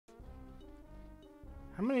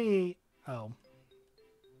How many... Oh.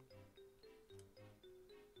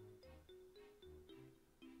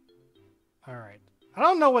 Alright. I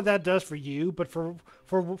don't know what that does for you, but for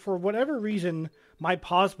whatever reason, my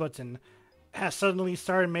pause button has suddenly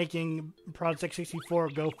started making Project 64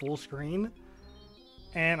 go full screen.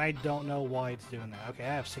 And I don't know why it's doing that. Okay,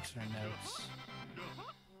 I have 600 notes.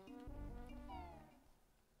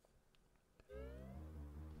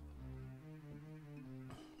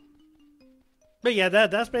 But yeah,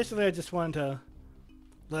 that's basically, I just wanted to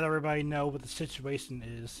let everybody know what the situation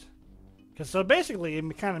is. Because so basically,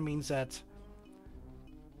 it kind of means that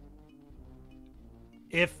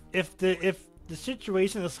if the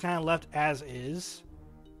situation is kind of left as is,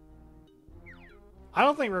 I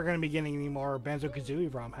don't think we're going to be getting any more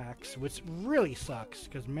Banjo-Kazooie ROM hacks, which really sucks.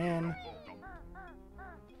 Because man,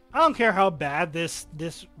 I don't care how bad this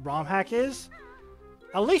ROM hack is.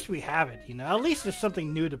 At least we have it, you know. At least there's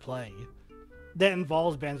something new to play that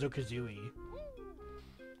involves Banjo-Kazooie.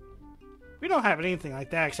 We don't have anything like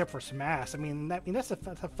that except for Smash. I mean, that's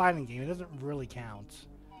a fighting game. It doesn't really count.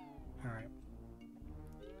 Alright.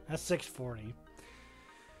 That's 640.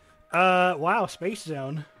 Wow, Space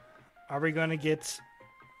Zone. Are we going to get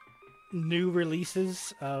new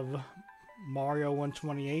releases of Mario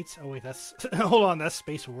 128? Oh, wait, that's... Hold on, that's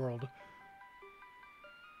Space World.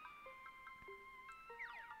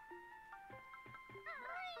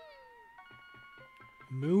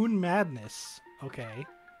 Moon Madness. Okay.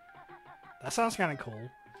 That sounds kind of cool.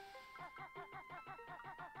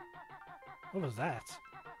 What was that?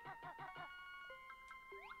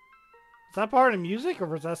 Is that part of music, or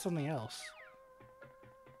was that something else?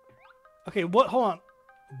 Okay, what? Hold on.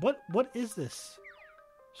 What is this?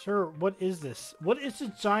 Sir, what is this? What is this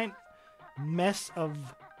giant mess of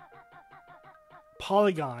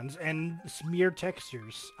polygons and smear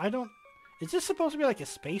textures? I don't... Is this supposed to be like a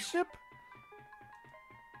spaceship?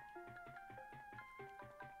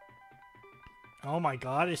 Oh my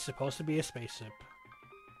god, it's supposed to be a spaceship.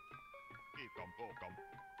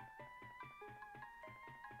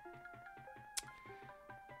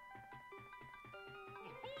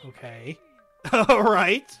 Okay.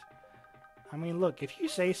 Alright. I mean, look, if you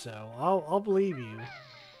say so, I'll believe you.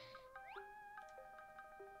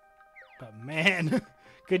 But man,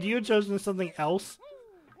 could you have chosen something else?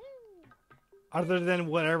 Other than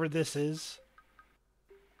whatever this is?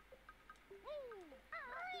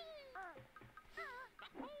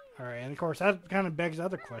 Alright, and of course that kind of begs the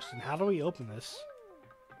other question. How do we open this?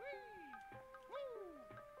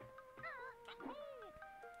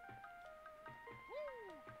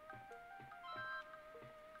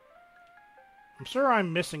 I'm sure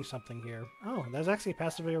I'm missing something here. Oh, there's actually a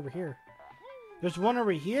passageway over here. There's one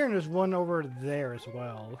over here and there's one over there as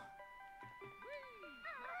well.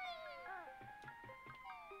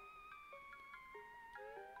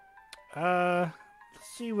 Let's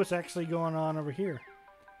see what's actually going on over here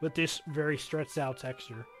with this very stretched out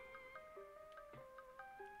texture.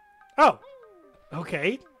 Oh!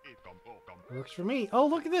 Okay. Works for me. Oh,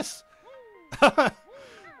 look at this!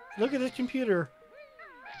 Look at this computer.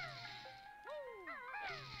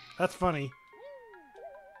 That's funny.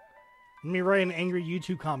 Let me write an angry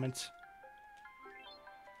YouTube comment.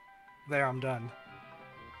 There, I'm done.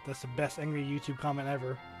 That's the best angry YouTube comment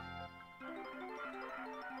ever.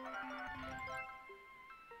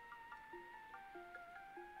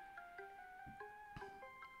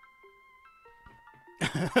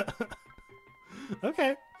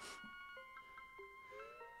 Okay.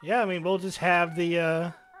 Yeah, I mean, we'll just have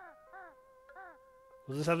the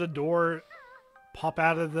door pop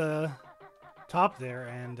out of the top there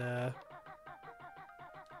and,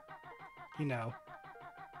 you know,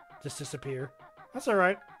 just disappear. That's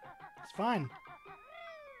alright. It's fine.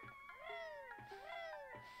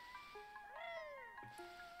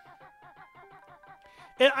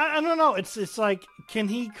 I don't know. It's like, can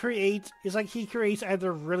he create... It's like he creates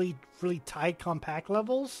either really tight, compact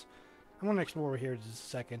levels. I'm going to explore over here in just a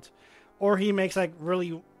second. Or he makes like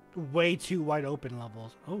really way too wide open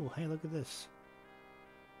levels. Oh, hey, look at this.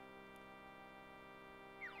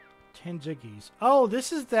 10 jiggies. Oh,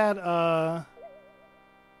 this is that,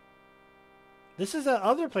 this is that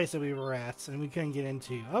other place that we were at and we couldn't get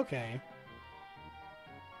into. Okay.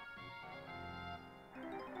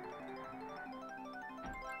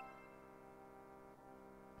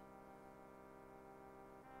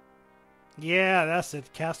 Yeah, that's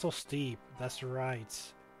it. Castle Steep. That's right.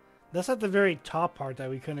 That's at the very top part that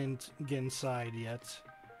we couldn't get inside yet.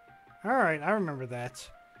 Alright, I remember that.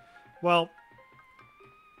 Well,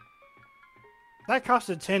 that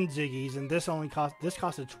costed 10 jiggies, and this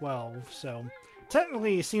costed 12, so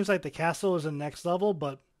technically it seems like the castle is the next level,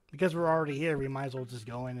 but Because we're already here, we might as well just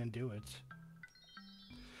go in and do it.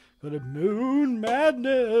 Go to Moon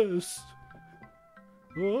Madness!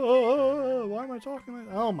 Whoa, why am I talking like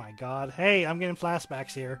that? Oh my god. Hey, I'm getting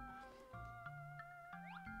flashbacks here.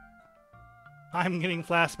 I'm getting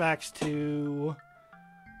flashbacks to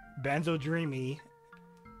Banjo-Threeie.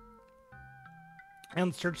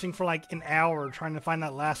 And searching for like an hour trying to find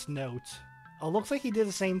that last note. Oh, looks like he did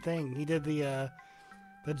the same thing. He did the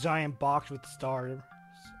giant box with the stars.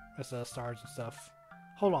 Stars and stuff.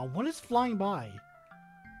 Hold on, what is flying by?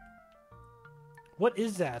 What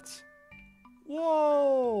is that?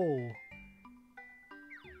 Whoa!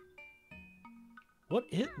 What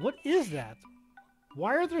is that?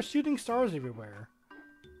 Why are there shooting stars everywhere?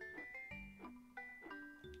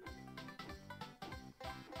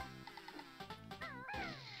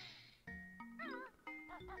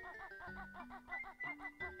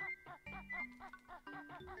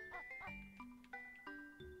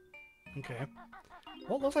 Okay.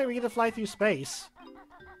 Well, it looks like we get to fly through space.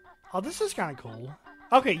 Oh, this is kind of cool.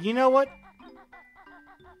 Okay, you know what?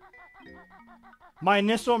 My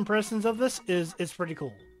initial impressions of this is pretty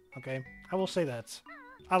cool. Okay, I will say that.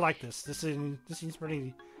 I like this. This seems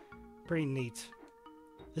pretty neat.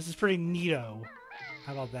 This is pretty neato.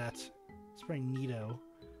 How about that? It's pretty neato.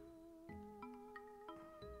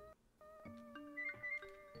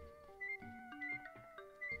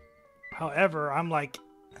 However, I'm like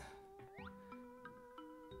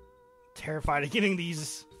terrified of getting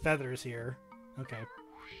these feathers here. Okay.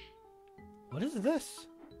 What is this?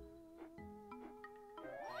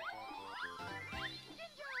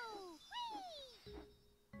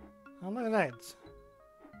 Oh, look at that.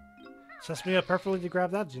 Sets me up perfectly to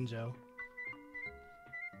grab that Jinjo.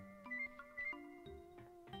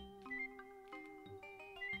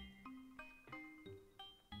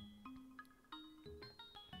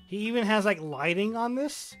 He even has like lighting on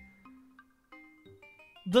this.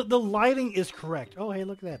 The lighting is correct. Oh, hey,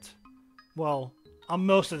 look at that. Well,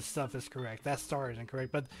 most of the stuff is correct. That star isn't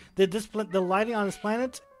correct, but the lighting on this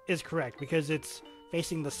planet is correct because it's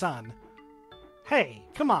facing the sun. Hey,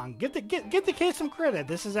 come on, get the kid some credit.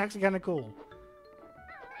 This is actually kind of cool.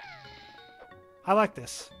 I like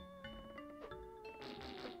this.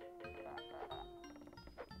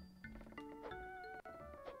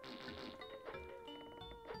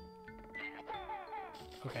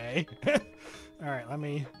 Okay. Alright, let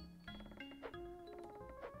me...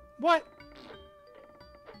 What?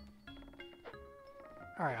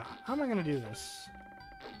 Alright, how am I gonna do this?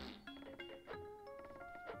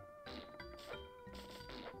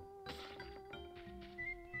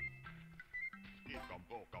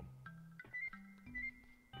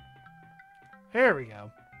 There we go.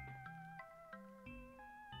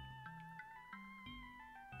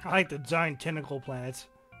 I like the giant tentacle planets.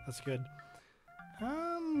 That's good.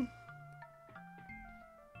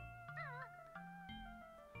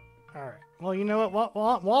 Alright. Well, you know what?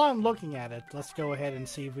 While I'm looking at it, let's go ahead and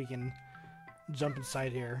see if we can jump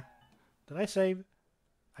inside here. Did I save?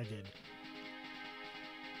 I did.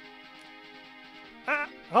 Ah!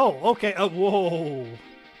 Oh, okay. Oh, whoa.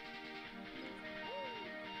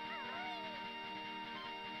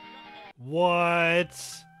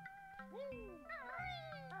 What?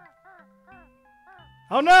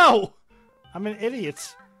 Oh no! I'm an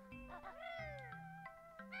idiot.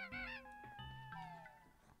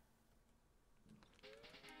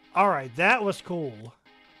 Alright, that was cool.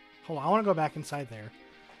 Hold on, I want to go back inside there.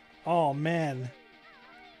 Oh, man.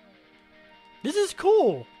 This is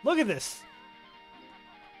cool! Look at this!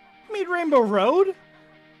 I made Rainbow Road?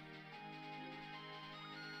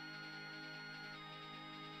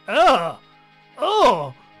 Ugh!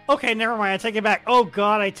 Oh! Okay, never mind, I take it back. Oh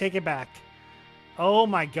god, I take it back. Oh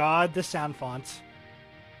my god, the sound font.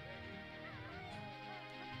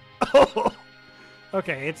 Oh!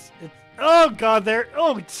 Okay, it's... Oh god, there...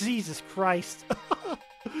 Oh, Jesus Christ.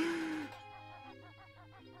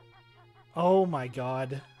 Oh my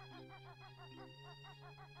god.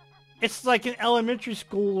 It's like an elementary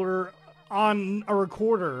schooler on a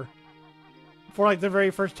recorder for like the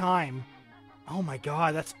very first time. Oh my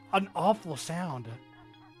god, that's an awful sound.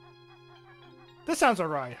 This sounds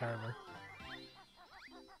alright, however.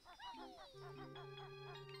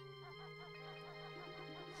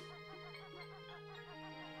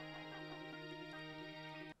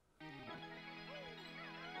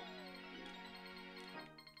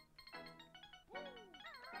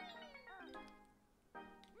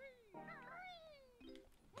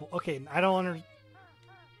 Okay, I don't understand.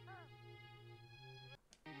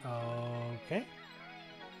 Okay.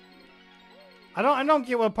 I don't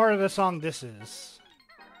get what part of the song this is.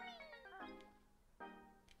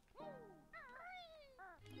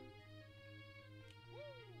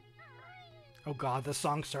 Oh god, the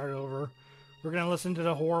song started over. We're gonna listen to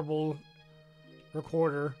the horrible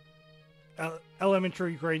recorder.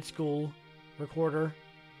 Elementary grade school recorder.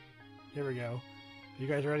 Here we go. You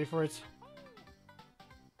guys ready for it?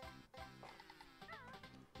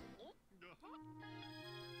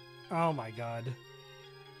 Oh my god.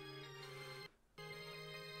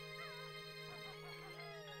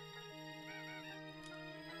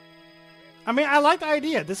 I mean, I like the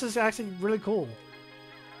idea. This is actually really cool.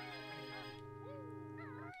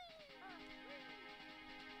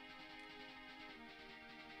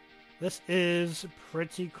 This is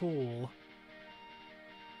pretty cool.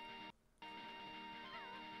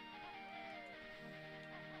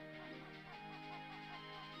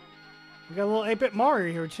 We got a little 8-bit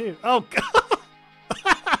Mario here too. Oh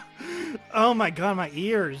god! Oh my god, my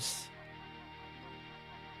ears.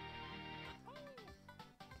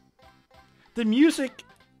 The music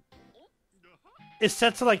is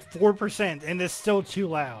set to like 4% and it's still too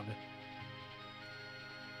loud.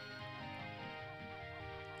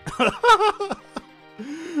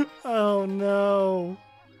 Oh no.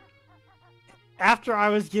 After I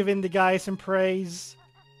was giving the guy some praise,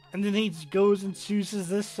 and then he goes and chooses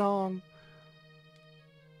this song.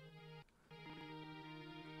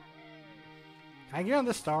 Can I get on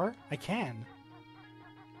the star? I can.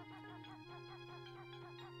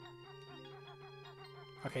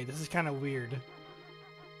 Okay, this is kind of weird.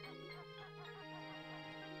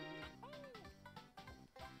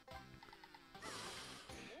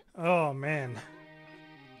 Oh, man.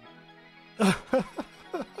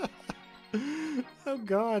 Oh,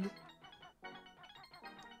 God.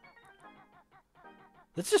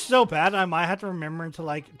 This is so bad, I might have to remember to,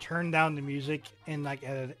 like, turn down the music in, like,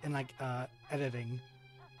 editing.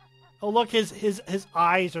 Oh, look, his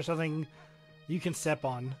eyes are something you can step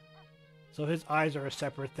on. So his eyes are a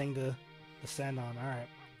separate thing to stand on. Alright.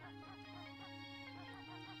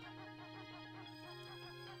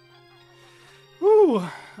 Woo!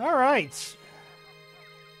 Alright.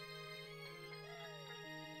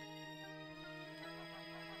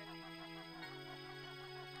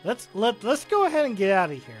 Let's go ahead and get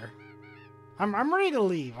out of here. I'm ready to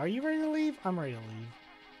leave. Are you ready to leave? I'm ready to leave.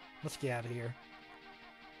 Let's get out of here.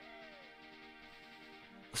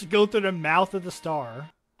 Let's go through the mouth of the star.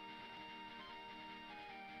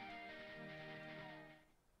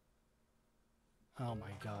 Oh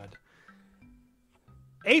my god.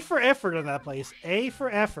 A for effort in that place. A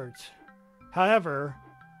for effort. However,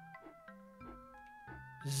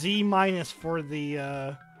 Z minus for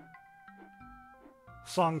the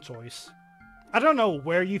song choice. I don't know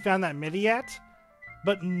where you found that MIDI at,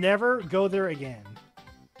 but never go there again.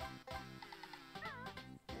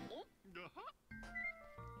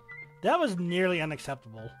 That was nearly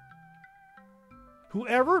unacceptable.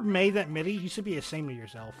 Whoever made that MIDI, you should be ashamed of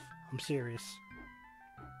yourself. I'm serious.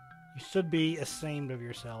 You should be ashamed of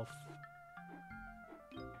yourself.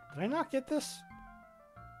 Did I not get this?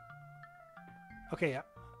 Okay,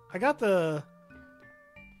 I got the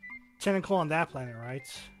tentacle on that planet, right?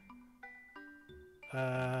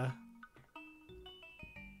 I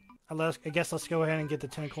guess let's go ahead and get the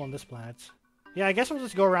tentacle on this planet. Yeah, I guess we'll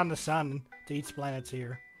just go around the sun to each planet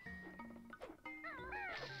here.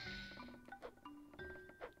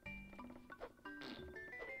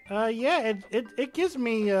 Yeah, it gives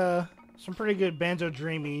me some pretty good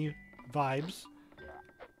Banjo-Threeie vibes.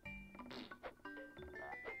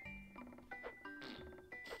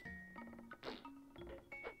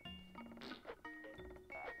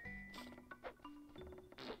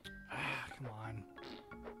 Ah, come on.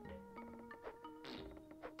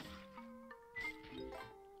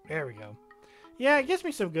 There we go. Yeah, it gives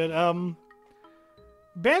me some good.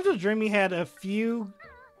 Banjo-Threeie had a few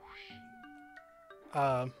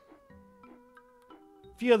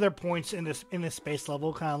other points in this space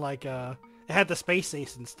level, kind of like it had the space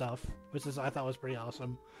station stuff, which I thought was pretty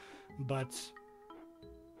awesome. But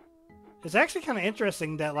it's actually kind of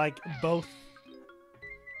interesting that like both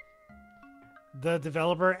the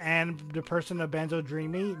developer and the person of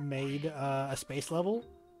Banjo-Threeie made a space level.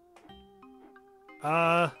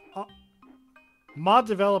 Mod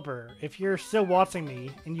developer, if you're still watching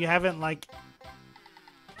me and you haven't like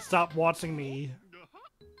stopped watching me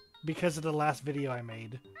because of the last video I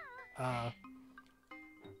made,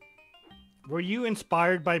 were you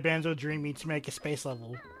inspired by Banjo-Threeie to make a space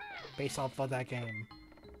level based off of that game?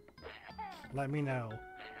 Let me know.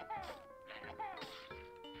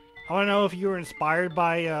 I want to know if you were inspired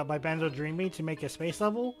by Banjo-Threeie to make a space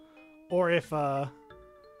level, or if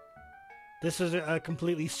this is a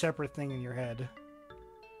completely separate thing in your head.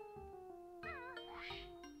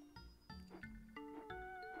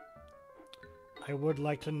 I would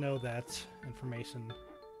like to know that information.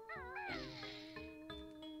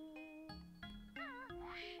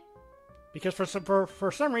 Because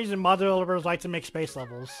for some reason, mod developers like to make space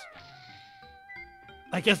levels.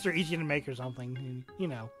 I guess they're easy to make or something. You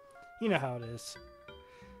know how it is.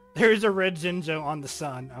 There is a red Zinzo on the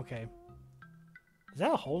sun. Okay. Is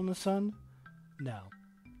that a hole in the sun? No.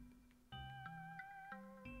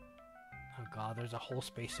 Oh god, there's a whole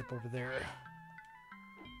spaceship over there.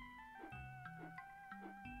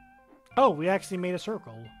 Oh, we actually made a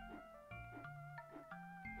circle.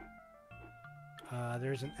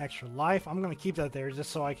 There's an extra life. I'm going to keep that there just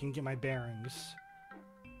so I can get my bearings.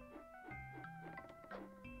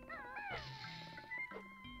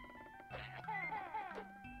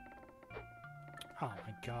 Oh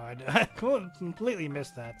my god. I completely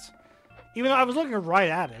missed that. Even though I was looking right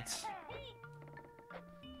at it.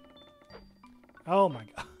 Oh my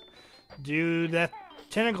god. Dude, that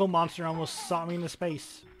tentacle monster almost shot me into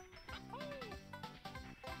space.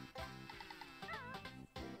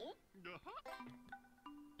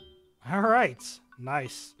 Alright.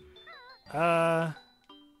 Nice. Do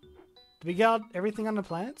we got everything on the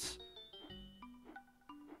planets?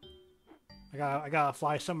 I gotta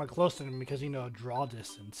fly somewhere close to them because, you know, draw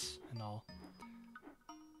distance and all.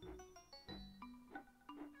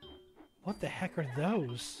 What the heck are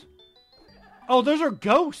those? Oh, those are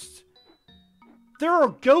ghosts! There are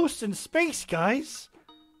ghosts in space, guys!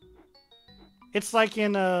 It's like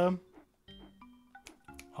in, oh,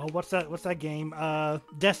 what's that game?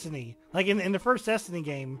 Destiny. Like in the first Destiny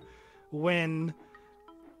game, when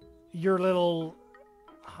your little...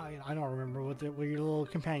 I don't remember what your little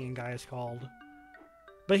companion guy is called.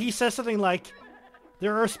 But he says something like,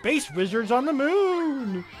 there are space wizards on the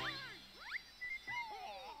moon!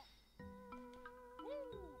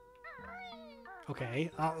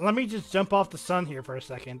 Okay, let me just jump off the sun here for a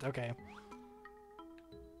second. Okay.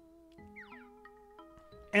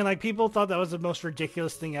 And like people thought that was the most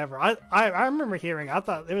ridiculous thing ever. I remember hearing. I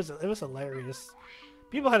thought it was hilarious.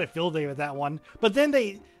 People had a field day with that one. But then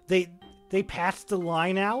they patched the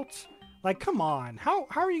line out. Like, come on, how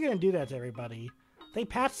are you gonna do that to everybody? They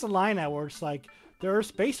patched the line out where it's like there are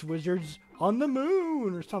space wizards on the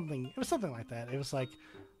moon or something. It was something like that. It was like,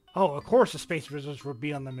 oh, of course the space wizards would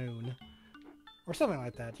be on the moon. Or something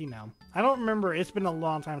like that, you know. I don't remember. It's been a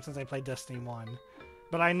long time since I played Destiny 1.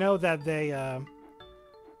 But I know that they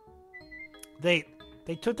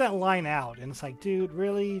took that line out. And it's like, dude,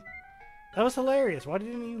 really? That was hilarious. Why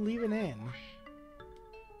didn't you leave it in?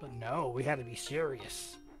 But no, we had to be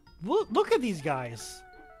serious. Look at these guys.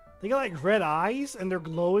 They got like red eyes and they're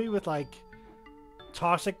glowy with like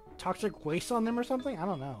toxic waste on them or something? I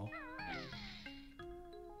don't know.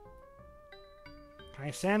 Can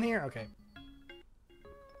I stand here? Okay.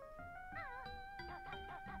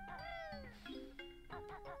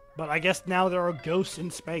 But I guess now there are ghosts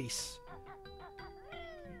in space.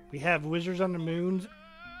 We have wizards on the moon.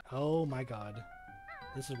 Oh my god.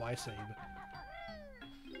 This is why I save.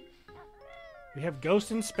 We have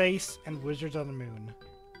ghosts in space and wizards on the moon.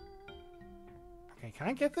 Okay, can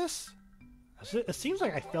I get this? It seems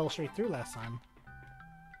like I fell straight through last time.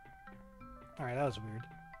 Alright, that was weird.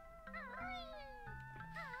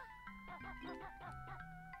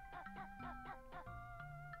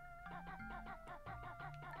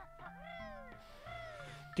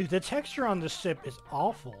 Dude, the texture on this ship is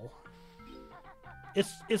awful.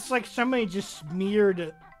 It's like somebody just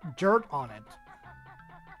smeared dirt on it.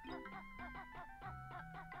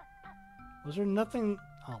 Was there nothing...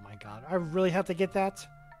 Oh my god. I really have to get that?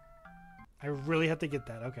 I really have to get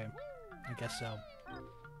that. Okay. I guess so.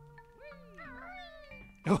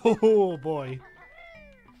 Oh boy.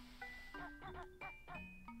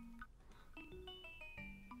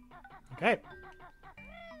 Okay.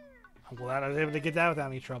 I'm glad I was able to get that without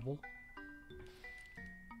any trouble.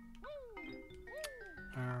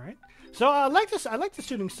 Alright. So I like this. I like the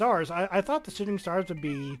shooting stars. I thought the shooting stars would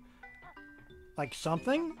be like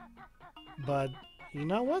something. But you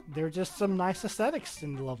know what? They're just some nice aesthetics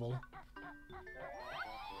in the level.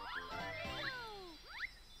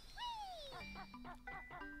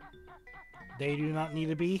 They do not need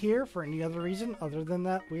to be here for any other reason other than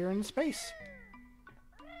that we're in space.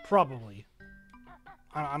 Probably.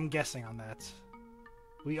 I'm guessing on that.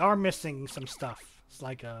 We are missing some stuff. It's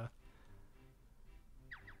like a...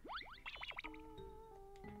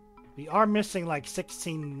 We are missing like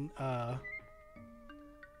 16,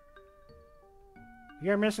 We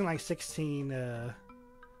are missing like 16,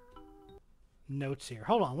 notes here.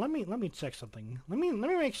 Hold on, let me check something. Let me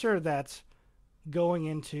make sure that going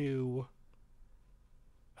into...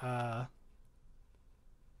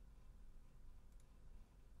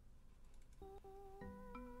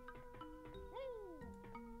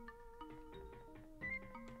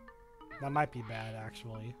 That might be bad,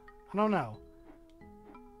 actually. I don't know.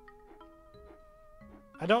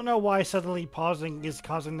 I don't know why suddenly pausing is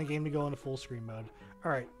causing the game to go into full screen mode.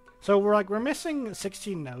 Alright, so we're missing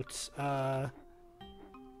 16 notes. I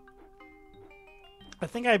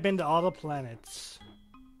think I've been to all the planets.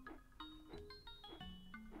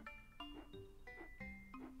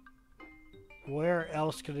 Where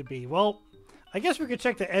else could it be? Well, I guess we could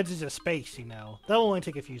check the edges of space, you know. That'll only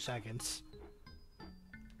take a few seconds.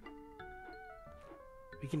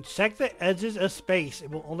 We can check the edges of space.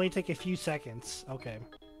 It will only take a few seconds. Okay.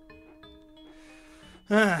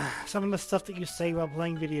 Some of the stuff that you say while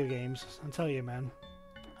playing video games. I tell you, man.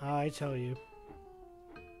 I tell you.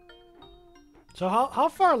 So how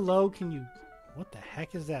far low can you... What the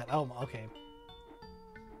heck is that? Oh, okay.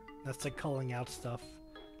 That's the culling out stuff.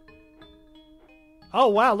 Oh,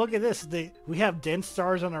 wow, look at this. We have dense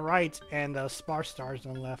stars on the right and sparse stars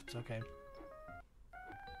on the left. Okay.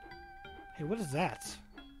 Hey, what is that?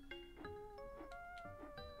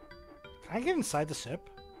 Can I get inside the ship?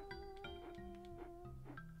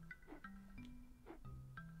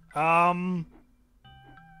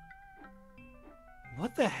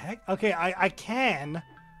 What the heck? Okay, I can,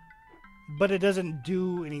 but it doesn't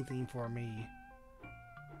do anything for me.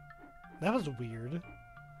 That was weird.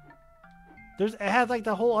 It had like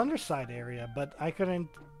the whole underside area, but I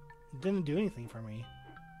didn't do anything for me.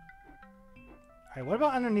 Alright, what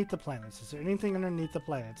about underneath the planets? Is there anything underneath the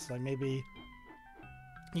planets? Like maybe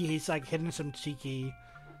he's like hidden some cheeky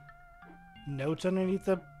notes underneath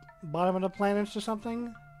the bottom of the planets or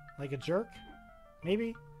something? Like a jerk?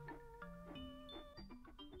 Maybe?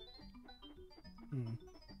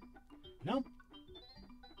 No?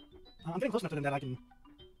 I'm getting close enough to them that I can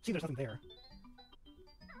see there's nothing there.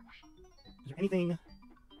 Is there anything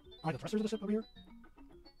on the thrusters of the ship over here?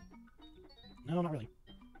 No, not really. Is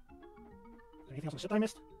there anything else on the ship that I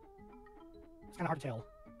missed? It's kind of hard to tell.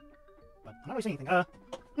 But I'm not really seeing anything.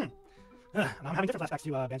 I'm having different flashbacks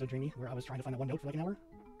to Banjo-Threeie, where I was trying to find that one note for like an hour.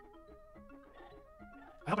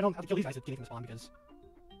 I hope I don't have to kill these guys to get anything to spawn, because...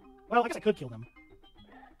 Well, I guess I could kill them.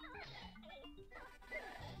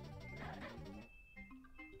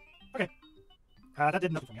 Okay. That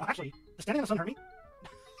did nothing for me. Actually, does standing in the sun hurt me?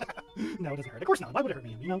 No, it doesn't hurt. Of course not. Why would it hurt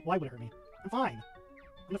me? You know, why would it hurt me? I'm fine.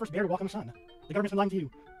 I'm the first bear to walk in the sun. The government's been lying to you.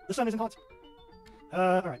 The sun isn't hot.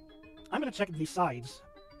 Alright. I'm gonna check the sides,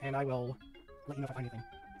 and I will let you know if I find anything.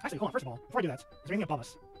 Actually, hold on, first of all, before I do that, is there anything above us?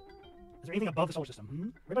 Is there anything above the solar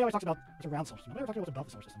system? Everybody always talks about it's a round solar system. Nobody ever talks about what's above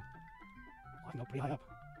the solar system. Well, I can go pretty high up.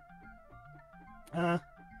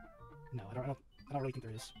 No, I don't really think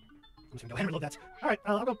there is. I'm just gonna go ahead and reload that. Alright,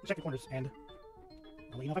 I'll go check the corners, and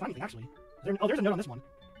I'll let you know if I find anything, actually. There's a note on this one.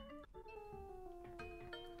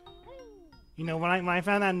 You know, when I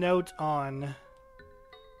found that note on...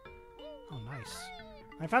 Oh, nice.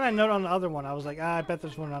 When I found that note on the other one, I was like, I bet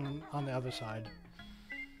there's one on the other side.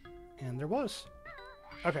 And there was.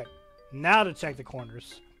 Okay, now to check the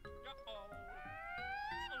corners.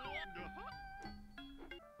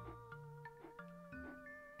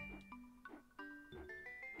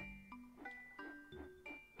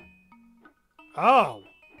 Oh!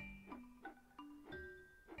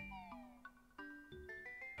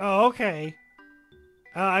 Oh, okay.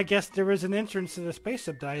 I guess there was an entrance to the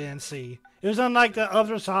spaceship that I didn't see. It was on, like, the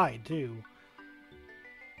other side, too.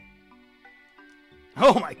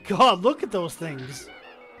 Oh my god, look at those things!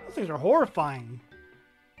 Those things are horrifying.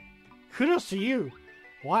 Kudos to you.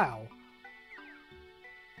 Wow.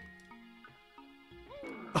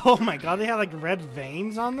 Oh my god, they have, like, red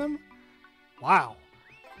veins on them? Wow.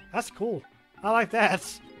 That's cool. I like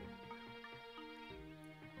that.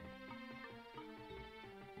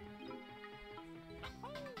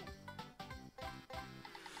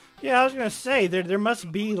 Yeah, I was gonna say, there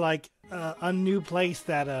must be, like, a new place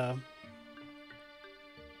that I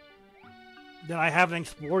haven't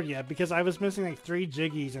explored yet, because I was missing, like, 3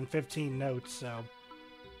 jiggies and 15 notes, so...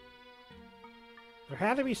 There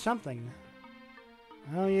had to be something.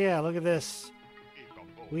 Oh yeah, look at this.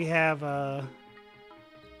 We have,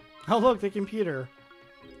 Oh look, the computer.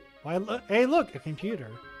 Why? Hey look, a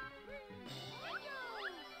computer.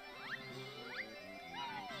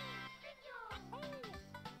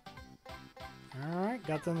 Alright,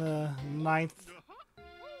 got them the 9th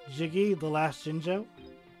Jiggy, the last Jinjo.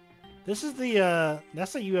 This is the,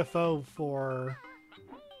 that's a UFO for...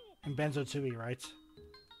 in Banjo-Threeie, right?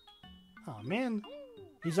 Oh man,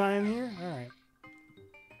 he's not in here? Alright.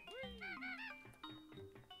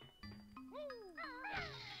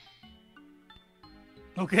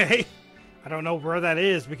 Okay. I don't know where that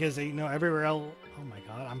is because, you know, everywhere else... Oh my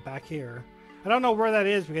god, I'm back here. I don't know where that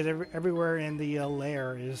is because everywhere in the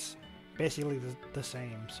lair is basically the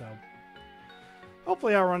same, so...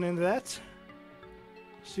 Hopefully I'll run into that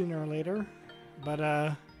sooner or later. But,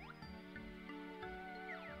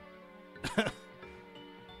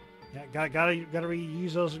 yeah, gotta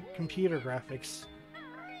reuse those computer graphics.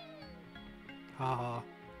 Haha.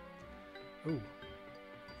 Ooh.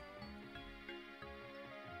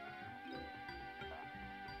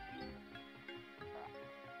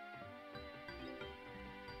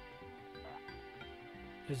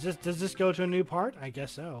 Does this go to a new part? I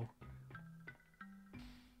guess so.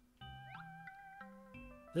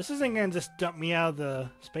 This isn't gonna just dump me out of the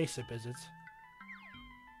spaceship, is it?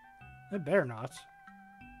 It better not.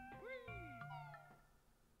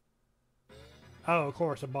 Oh, of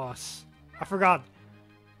course, a boss. I forgot.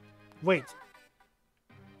 Wait.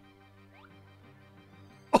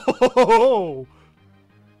 Oh!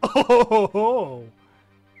 Oh!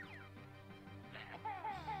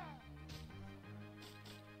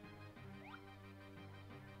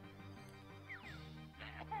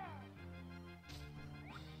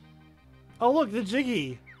 Oh, look, the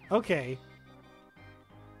Jiggy. Okay.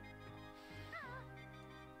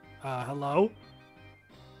 Hello?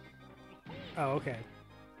 Oh, okay.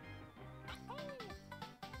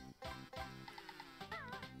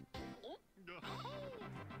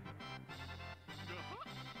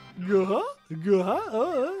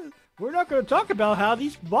 We're not going to talk about how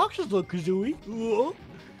these boxes look, Kazooie.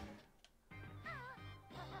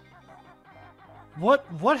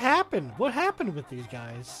 What happened? What happened with these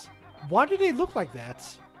guys? Why do they look like that?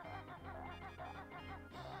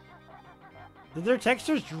 Did their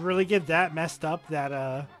textures really get that messed up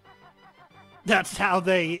that, that's how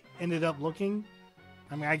they ended up looking?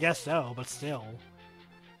 I mean, I guess so, but still.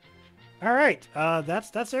 Alright,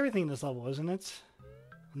 that's everything in this level, isn't it?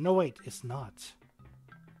 No, wait, it's not.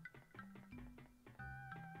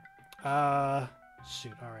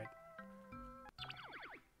 Shoot, alright.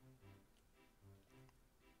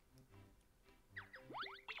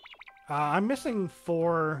 I'm missing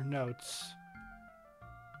 4 notes.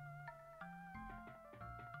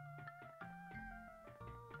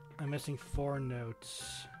 I'm missing 4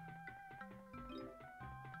 notes.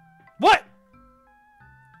 What?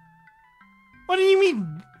 What do you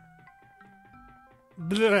mean?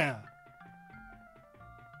 Blah.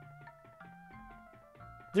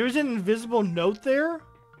 There's an invisible note there?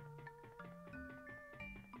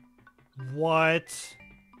 What?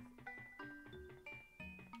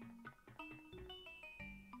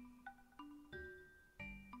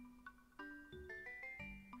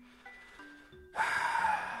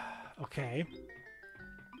 Okay.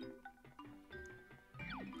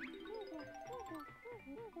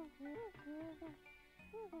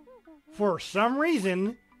 For some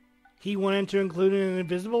reason, he wanted to include an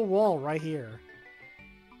invisible wall right here.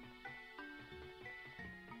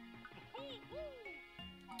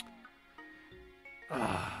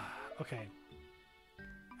 Okay.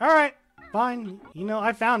 Alright, fine. You know,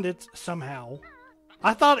 I found it somehow.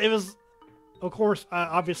 I thought it was... Of course,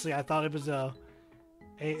 obviously, I thought it was a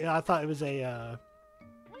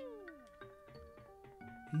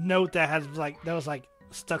note that was like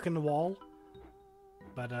stuck in the wall.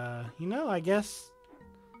 But you know, I guess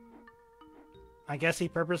he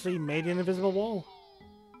purposely made an invisible wall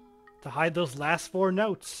to hide those last 4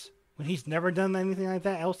 notes when he's never done anything like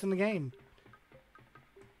that else in the game.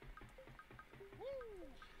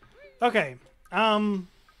 Okay. Oh,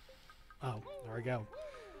 there we go.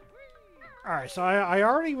 Alright, so I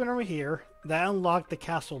already went over here. That unlocked the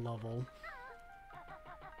castle level.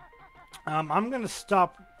 I'm going to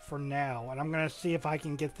stop for now, and I'm going to see if I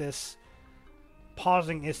can get this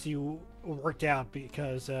pausing issue worked out,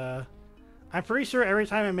 because I'm pretty sure every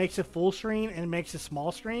time it makes a full screen and makes a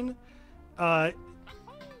small screen, it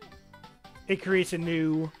creates a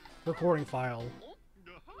new recording file,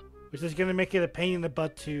 which is going to make it a pain in the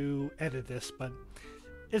butt to edit this, but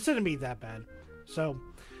it shouldn't be that bad. So,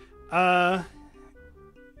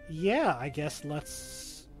 yeah, I guess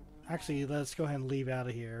let's go ahead and leave out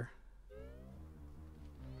of here.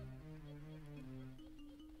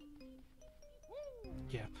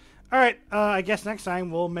 Yeah. Alright, I guess next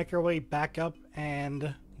time we'll make our way back up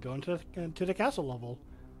and go into the castle level.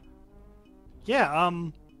 Yeah,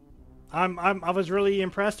 I was really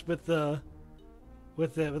impressed with the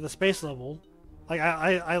space level. Like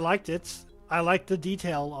I liked it. I liked the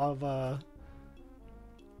detail of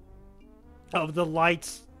the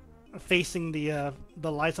lights facing the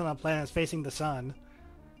lights on the planets facing the sun,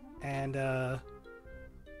 and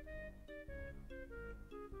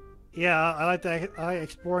yeah, I like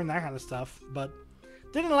exploring that kind of stuff, but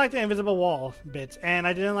didn't like the invisible wall bits, and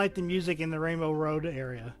I didn't like the music in the Rainbow Road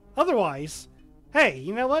area. Otherwise, hey,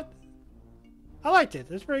 you know what? I liked it.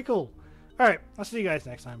 It's pretty cool. Alright, I'll see you guys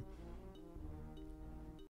next time.